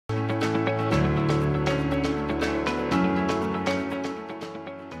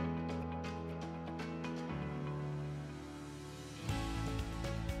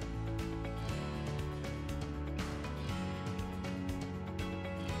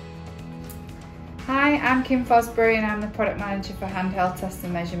Hi, I'm Kim Fosbury and I'm the Product Manager for Handheld Test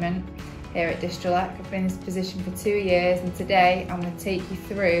and Measurement here at Distrelec. I've been in this position for 2 years and today I'm going to take you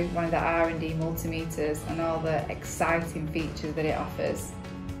through one of the R&D multimeters and all the exciting features that it offers.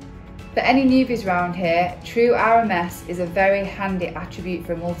 For any newbies around here, true RMS is a very handy attribute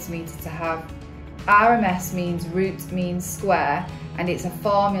for a multimeter to have. RMS means root means square, and it's a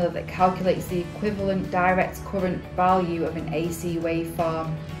formula that calculates the equivalent direct current value of an AC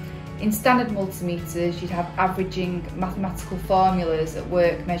waveform. In standard multimeters, you'd have averaging mathematical formulas at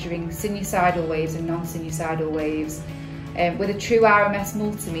work measuring sinusoidal waves and non-sinusoidal waves. With a true RMS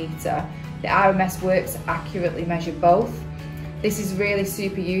multimeter, the RMS works to accurately measure both. This is really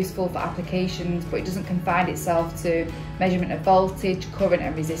super useful for applications, but it doesn't confine itself to measurement of voltage, current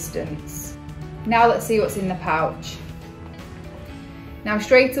and resistance. Now let's see what's in the pouch. Now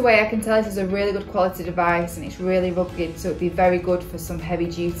straight away I can tell this is a really good quality device and it's really rugged, so it'd be very good for some heavy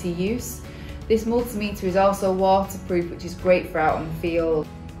duty use. This multimeter is also waterproof, which is great for out in the field.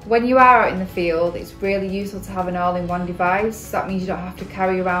 When you are out in the field, it's really useful to have an all-in-one device. That means you don't have to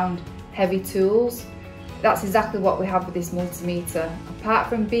carry around heavy tools. That's exactly what we have with this multimeter. Apart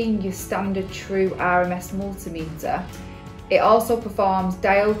from being your standard true RMS multimeter, it also performs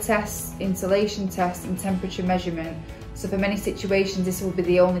diode tests, insulation tests and temperature measurement. So for many situations, this will be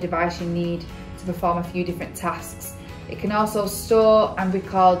the only device you need to perform a few different tasks. It can also store and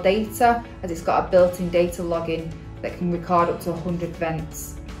record data, as it's got a built-in data login that can record up to 100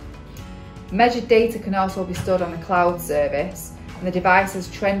 vents. Measured data can also be stored on the cloud service, and the device has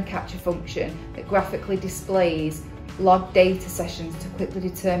trend capture function that graphically displays log data sessions to quickly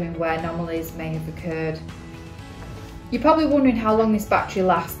determine where anomalies may have occurred. You're probably wondering how long this battery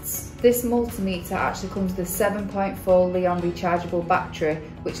lasts. This multimeter actually comes with a 7.4 Li-ion rechargeable battery,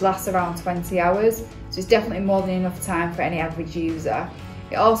 which lasts around 20 hours, so it's definitely more than enough time for any average user.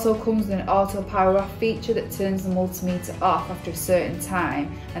 It also comes with an auto power off feature that turns the multimeter off after a certain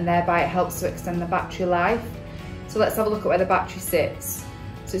time, and thereby it helps to extend the battery life. So let's have a look at where the battery sits.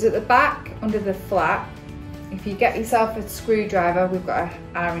 So it's at the back under the flap. If you get yourself a screwdriver, we've got a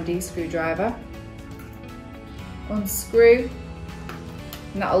R&D screwdriver. Unscrew,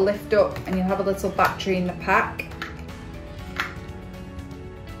 and that'll lift up and you'll have a little battery in the pack.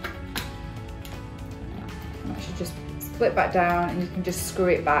 And that should just split back down and you can just screw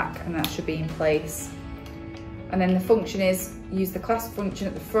it back and that should be in place. And then the function is, use the clasp function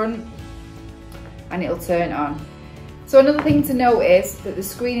at the front and it'll turn on. So another thing to note is that the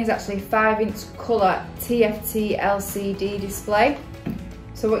screen is actually a 5-inch colour TFT LCD display.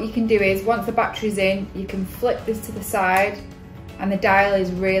 So what you can do is, once the battery's in, you can flip this to the side and the dial is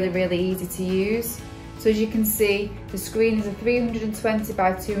really easy to use. So as you can see, the screen is a 320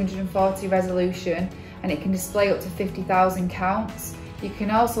 by 240 resolution and it can display up to 50,000 counts. You can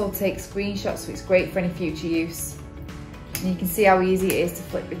also take screenshots, so it's great for any future use. And you can see how easy it is to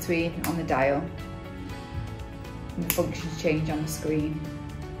flip between on the dial. And the functions change on the screen.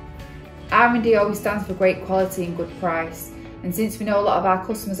 R&D always stands for great quality and good price. And since we know a lot of our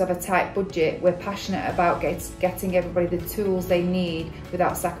customers have a tight budget, we're passionate about getting everybody the tools they need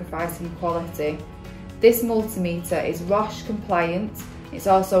without sacrificing quality. This multimeter is ROSH compliant. It's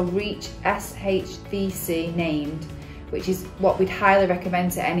also REACH SHVC named, which is what we'd highly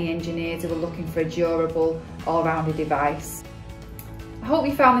recommend to any engineers who are looking for a durable, all-rounded device. I hope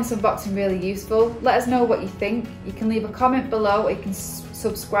you found this unboxing really useful. Let us know what you think. You can leave a comment below, or you can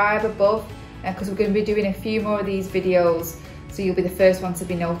subscribe above, because we're going to be doing a few more of these videos, so you'll be the first one to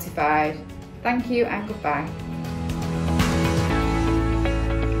be notified. Thank you and goodbye.